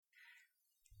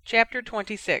Chapter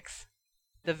 26.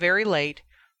 The Very Late,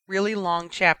 Really Long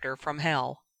Chapter from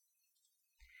Hell.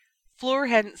 Fleur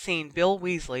hadn't seen Bill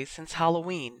Weasley since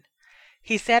Halloween.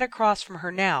 He sat across from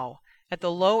her now, at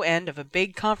the low end of a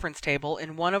big conference table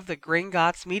in one of the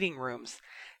Gringotts meeting rooms,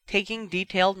 taking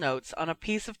detailed notes on a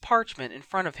piece of parchment in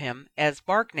front of him as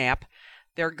Barknap,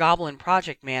 their goblin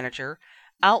project manager,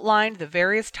 outlined the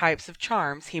various types of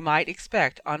charms he might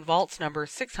expect on vaults number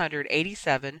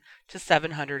 687 to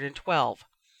 712.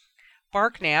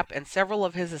 Barknap and several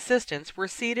of his assistants were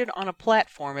seated on a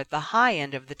platform at the high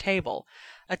end of the table,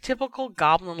 a typical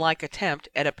goblin-like attempt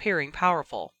at appearing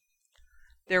powerful.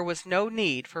 There was no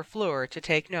need for Fleur to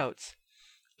take notes.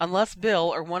 Unless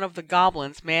Bill or one of the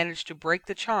goblins managed to break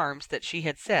the charms that she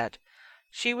had set,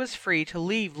 she was free to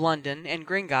leave London and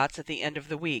Gringotts at the end of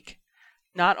the week.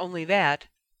 Not only that,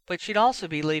 but she'd also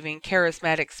be leaving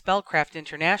Charismatic Spellcraft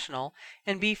International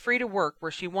and be free to work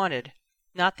where she wanted.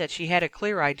 Not that she had a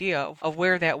clear idea of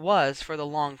where that was for the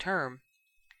long term.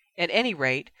 At any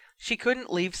rate, she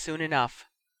couldn't leave soon enough.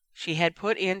 She had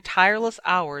put in tireless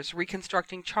hours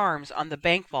reconstructing charms on the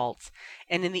bank vaults,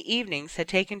 and in the evenings had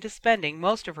taken to spending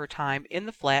most of her time in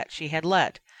the flat she had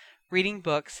let, reading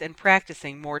books and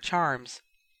practicing more charms.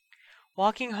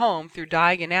 Walking home through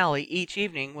Diagon Alley each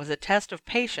evening was a test of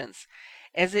patience,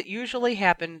 as it usually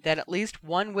happened that at least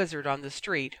one wizard on the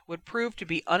street would prove to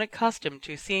be unaccustomed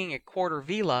to seeing a quarter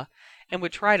villa and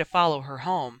would try to follow her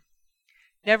home.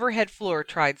 Never had Fleur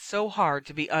tried so hard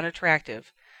to be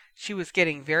unattractive. She was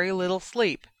getting very little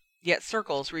sleep, yet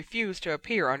circles refused to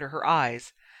appear under her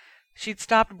eyes. She'd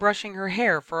stopped brushing her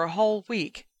hair for a whole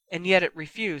week, and yet it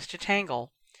refused to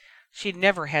tangle. She'd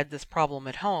never had this problem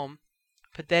at home,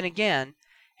 but then again,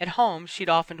 at home she'd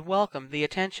often welcomed the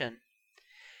attention.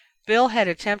 Bill had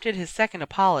attempted his second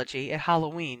apology at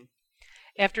Halloween.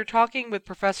 After talking with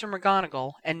Professor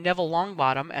McGonagall and Neville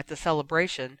Longbottom at the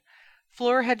celebration,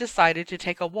 Fleur had decided to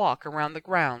take a walk around the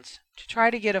grounds, to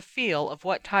try to get a feel of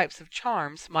what types of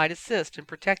charms might assist in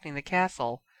protecting the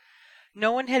castle.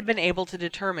 No one had been able to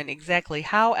determine exactly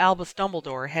how Albus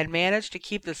Dumbledore had managed to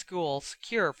keep the school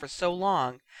secure for so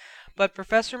long, but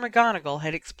Professor McGonagall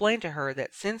had explained to her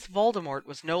that since Voldemort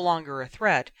was no longer a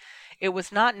threat, it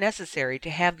was not necessary to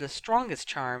have the strongest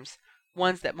charms,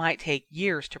 ones that might take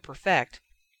years to perfect,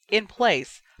 in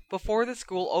place before the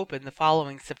school opened the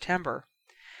following September.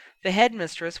 The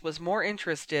headmistress was more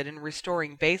interested in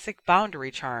restoring basic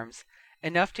boundary charms,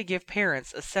 enough to give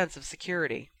parents a sense of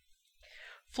security.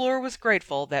 Fleur was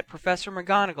grateful that Professor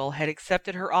McGonagall had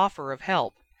accepted her offer of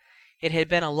help. It had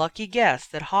been a lucky guess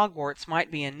that Hogwarts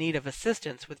might be in need of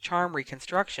assistance with charm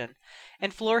reconstruction,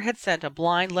 and Fleur had sent a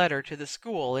blind letter to the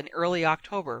school in early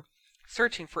October,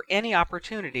 searching for any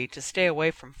opportunity to stay away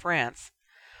from France.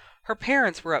 Her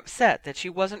parents were upset that she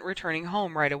wasn't returning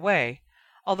home right away,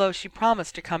 although she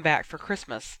promised to come back for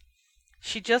Christmas.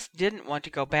 She just didn't want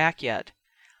to go back yet.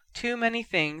 Too many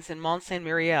things in Mont Saint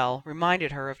Miriel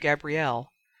reminded her of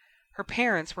Gabrielle. Her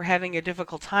parents were having a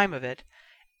difficult time of it,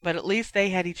 but at least they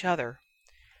had each other.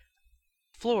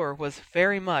 Fleur was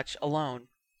very much alone.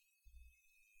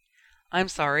 "I'm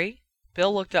sorry."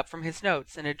 Bill looked up from his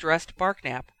notes and addressed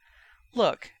Barknap.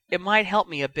 "Look, it might help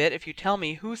me a bit if you tell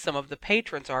me who some of the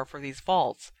patrons are for these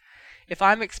vaults. If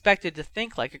I'm expected to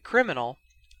think like a criminal,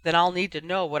 then I'll need to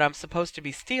know what I'm supposed to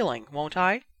be stealing, won't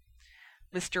I?"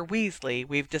 "Mr. Weasley,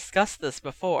 we've discussed this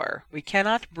before. We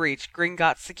cannot breach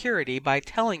Gringotts security by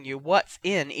telling you what's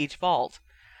in each vault."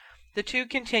 The two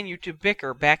continued to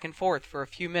bicker back and forth for a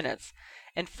few minutes,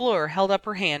 and Fleur held up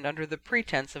her hand under the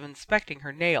pretense of inspecting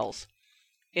her nails.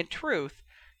 In truth,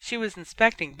 she was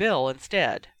inspecting Bill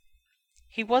instead.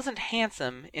 He wasn't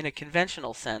handsome in a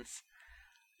conventional sense.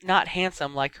 Not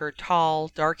handsome like her tall,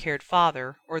 dark-haired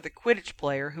father, or the Quidditch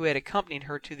player who had accompanied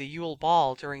her to the Yule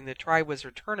Ball during the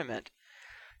Triwizard Tournament.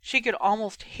 She could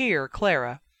almost hear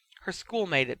Clara, her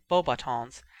schoolmate at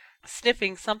Beauxbatons,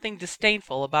 sniffing something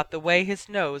disdainful about the way his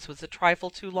nose was a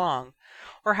trifle too long,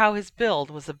 or how his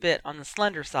build was a bit on the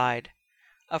slender side.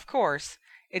 Of course,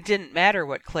 it didn't matter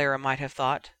what Clara might have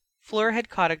thought. Fleur had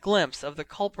caught a glimpse of the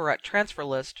Culprit transfer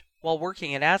list while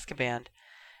working at Azkaban,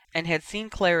 and had seen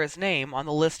Clara's name on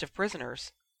the list of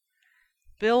prisoners.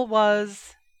 Bill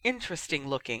was interesting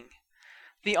looking.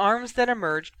 The arms that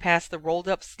emerged past the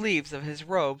rolled-up sleeves of his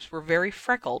robes were very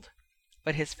freckled,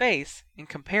 but his face, in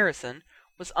comparison,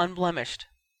 was unblemished.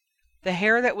 The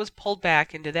hair that was pulled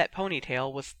back into that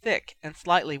ponytail was thick and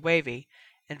slightly wavy,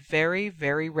 and very,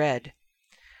 very red.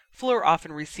 Fleur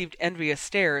often received envious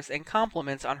stares and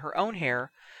compliments on her own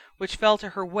hair, which fell to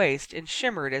her waist and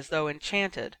shimmered as though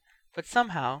enchanted, but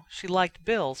somehow she liked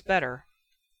Bill's better.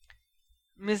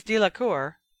 "Miss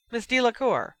Delacour, Miss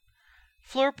Delacour!"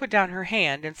 Fleur put down her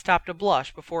hand and stopped a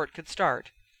blush before it could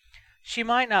start. She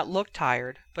might not look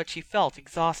tired, but she felt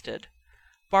exhausted.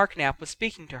 Barknap was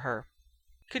speaking to her.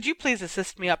 "Could you please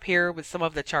assist me up here with some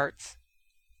of the charts?"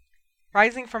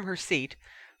 Rising from her seat,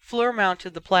 Fleur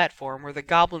mounted the platform where the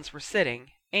goblins were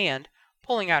sitting, and,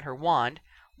 pulling out her wand,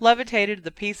 levitated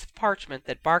the piece of parchment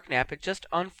that Barknap had just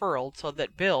unfurled so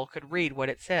that Bill could read what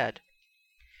it said.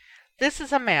 "This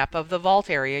is a map of the vault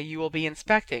area you will be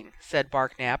inspecting," said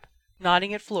Barknap,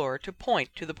 nodding at Fleur to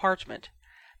point to the parchment.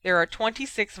 "There are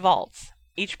 26 vaults,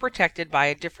 each protected by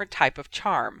a different type of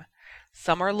charm.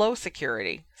 Some are low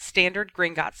security, standard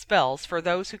Gringotts spells for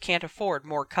those who can't afford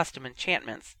more custom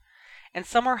enchantments, and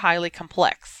some are highly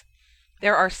complex.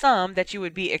 There are some that you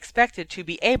would be expected to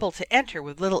be able to enter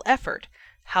with little effort.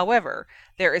 However,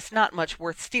 there is not much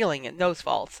worth stealing in those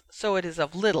vaults, so it is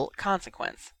of little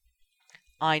consequence."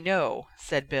 "I know,"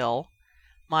 said Bill.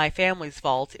 "My family's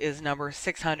vault is number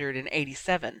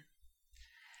 687.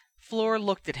 Fleur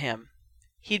looked at him.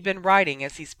 He'd been writing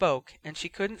as he spoke, and she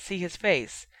couldn't see his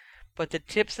face, but the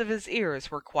tips of his ears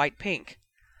were quite pink.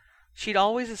 She'd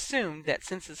always assumed that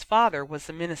since his father was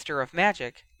the Minister of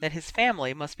Magic, that his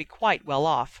family must be quite well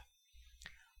off.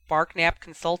 Barknap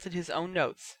consulted his own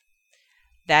notes.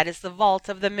 "That is the vault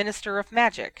of the Minister of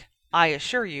Magic. I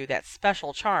assure you that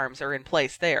special charms are in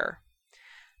place there."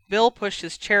 Bill pushed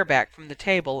his chair back from the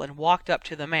table and walked up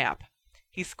to the map.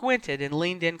 He squinted and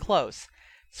leaned in close,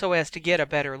 so as to get a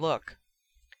better look.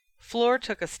 Fleur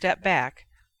took a step back,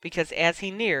 because as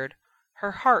he neared,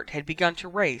 her heart had begun to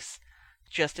race,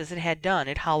 just as it had done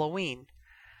at Halloween.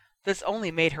 This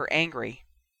only made her angry.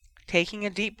 Taking a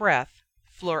deep breath,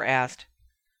 Fleur asked,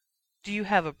 "Do you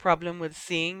have a problem with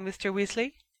seeing, Mr.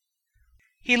 Weasley?"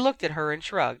 He looked at her and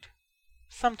shrugged.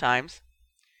 "Sometimes."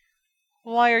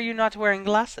 "Why are you not wearing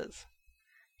glasses?"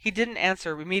 He didn't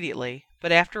answer immediately,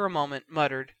 but after a moment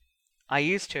muttered, "I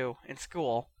used to, in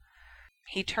school."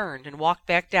 He turned and walked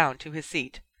back down to his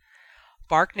seat.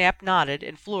 Barknap nodded,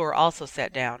 and Fleur also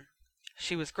sat down.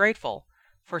 She was grateful,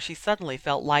 for she suddenly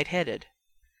felt light-headed.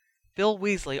 Bill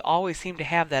Weasley always seemed to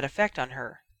have that effect on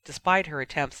her, despite her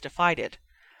attempts to fight it.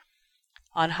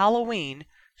 On Halloween,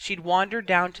 she'd wandered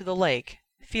down to the lake,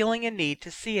 feeling a need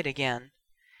to see it again.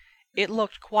 It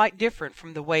looked quite different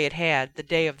from the way it had the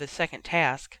day of the second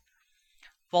task.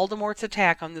 Voldemort's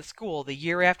attack on the school the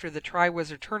year after the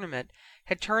Triwizard Tournament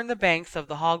had turned the banks of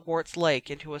the Hogwarts Lake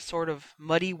into a sort of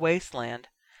muddy wasteland.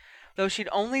 Though she'd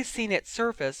only seen its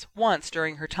surface once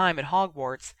during her time at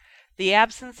Hogwarts, the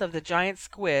absence of the giant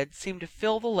squid seemed to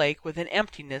fill the lake with an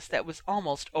emptiness that was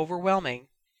almost overwhelming.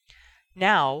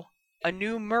 Now, a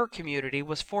new mer community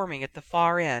was forming at the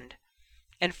far end,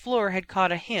 and Fleur had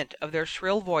caught a hint of their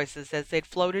shrill voices as they'd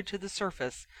floated to the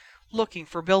surface, looking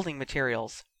for building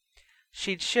materials.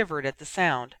 She'd shivered at the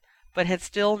sound, but had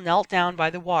still knelt down by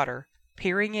the water,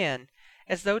 peering in,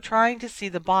 as though trying to see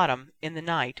the bottom in the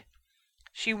night.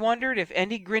 She wondered if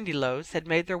any Grindylows had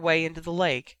made their way into the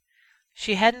lake.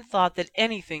 She hadn't thought that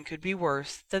anything could be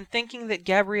worse than thinking that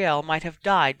Gabrielle might have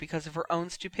died because of her own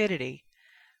stupidity.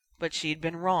 But she'd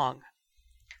been wrong.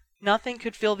 Nothing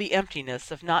could fill the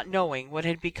emptiness of not knowing what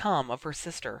had become of her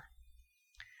sister.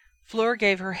 Fleur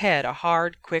gave her head a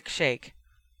hard, quick shake.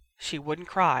 She wouldn't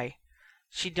cry.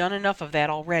 She'd done enough of that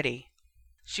already.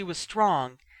 She was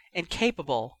strong and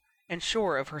capable and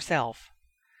sure of herself.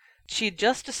 She'd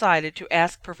just decided to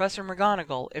ask Professor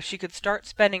McGonagall if she could start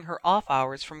spending her off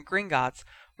hours from Gringotts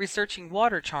researching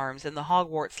water charms in the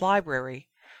Hogwarts library,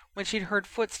 when she'd heard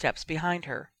footsteps behind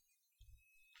her.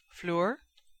 "Fleur?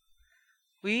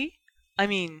 Oui?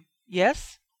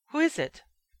 Yes? Who is it?"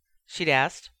 she'd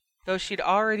asked, though she'd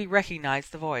already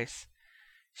recognized the voice.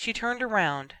 She turned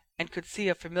around and could see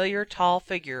a familiar tall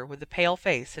figure with a pale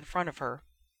face in front of her.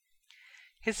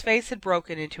 His face had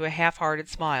broken into a half-hearted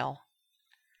smile.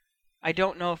 "I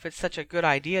don't know if it's such a good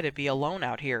idea to be alone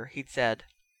out here," he'd said.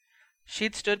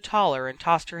 She'd stood taller and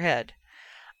tossed her head.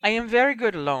 "I am very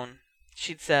good alone,"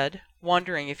 she'd said,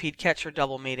 wondering if he'd catch her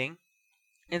double meaning.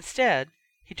 Instead,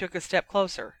 he took a step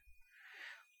closer.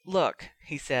 "Look,"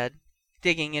 he said,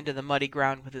 digging into the muddy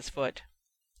ground with his foot.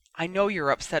 "I know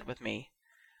you're upset with me.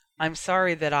 I'm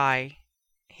sorry that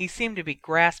he seemed to be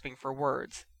grasping for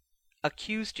words,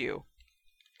 accused you."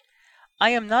 "I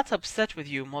am not upset with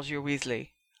you, Monsieur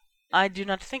Weasley. I do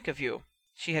not think of you,"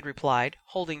 she had replied,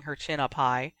 holding her chin up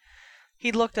high.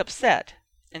 He looked upset,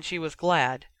 and she was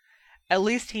glad. At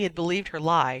least he had believed her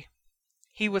lie.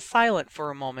 He was silent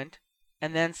for a moment,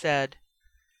 and then said,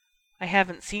 "I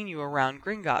haven't seen you around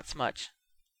Gringotts much."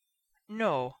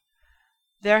 "No.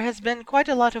 There has been quite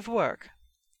a lot of work,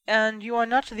 and you are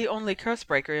not the only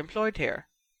curse-breaker employed here."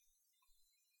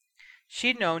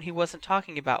 She'd known he wasn't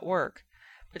talking about work,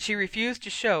 but she refused to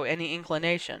show any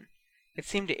inclination. It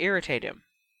seemed to irritate him.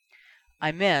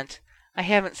 "I meant, I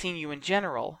haven't seen you in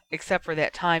general, except for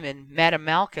that time in Madame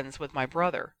Malkin's with my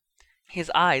brother."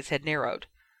 His eyes had narrowed.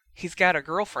 "He's got a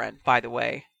girlfriend, by the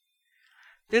way."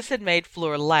 This had made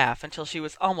Fleur laugh until she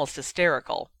was almost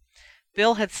hysterical.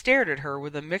 Bill had stared at her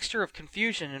with a mixture of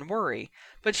confusion and worry,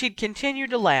 but she'd continued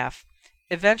to laugh,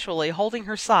 eventually holding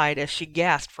her side as she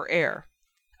gasped for air.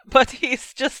 "But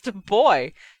he's just a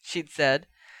boy," she'd said.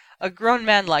 "A grown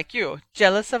man like you,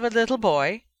 jealous of a little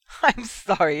boy? I'm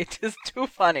sorry, it is too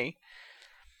funny."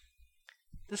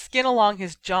 The skin along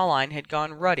his jawline had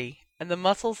gone ruddy, and the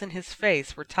muscles in his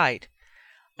face were tight.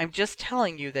 "I'm just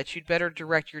telling you that you'd better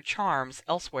direct your charms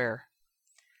elsewhere."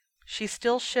 She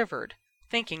still shivered,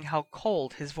 thinking how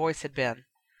cold his voice had been.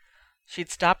 She'd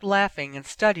stopped laughing and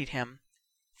studied him,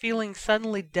 feeling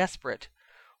suddenly desperate,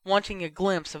 wanting a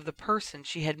glimpse of the person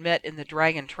she had met in the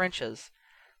Dragon trenches,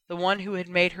 the one who had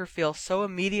made her feel so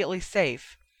immediately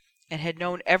safe, and had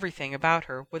known everything about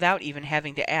her without even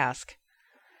having to ask.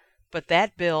 But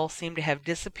that Bill seemed to have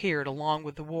disappeared along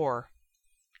with the war.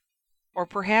 Or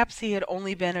perhaps he had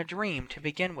only been a dream to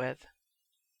begin with.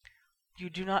 "You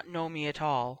do not know me at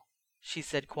all," she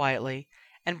said quietly,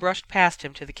 and brushed past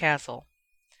him to the castle.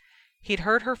 He'd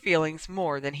hurt her feelings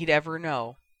more than he'd ever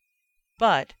know.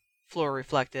 But, Fleur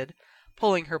reflected,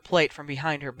 pulling her plate from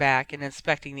behind her back and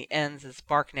inspecting the ends as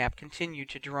Barknap continued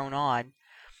to drone on,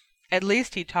 at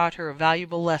least he taught her a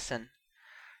valuable lesson.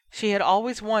 She had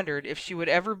always wondered if she would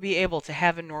ever be able to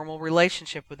have a normal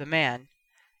relationship with a man,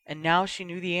 and now she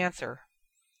knew the answer.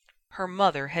 Her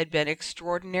mother had been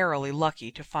extraordinarily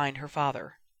lucky to find her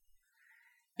father.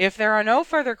 "If there are no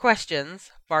further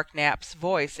questions," Barknap's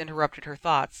voice interrupted her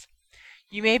thoughts,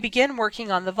 "you may begin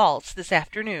working on the vaults this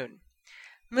afternoon.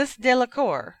 Miss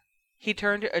Delacour," he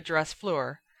turned to address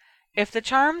Fleur, "if the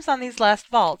charms on these last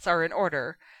vaults are in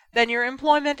order, then your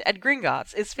employment at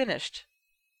Gringotts is finished."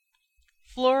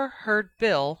 Fleur heard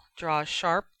Bill draw a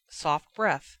sharp, soft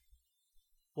breath.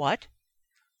 "What?"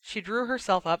 She drew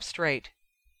herself up straight.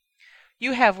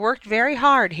 "You have worked very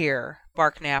hard here,"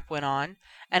 Barknap went on,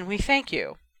 "and we thank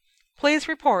you. Please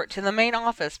report to the main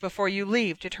office before you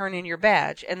leave to turn in your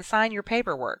badge and sign your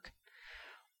paperwork."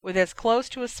 With as close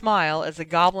to a smile as a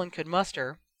goblin could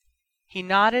muster, he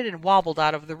nodded and wobbled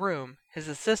out of the room, his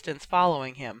assistants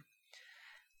following him.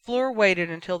 Fleur waited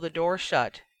until the door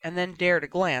shut, and then dared a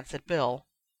glance at Bill.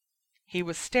 He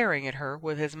was staring at her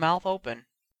with his mouth open.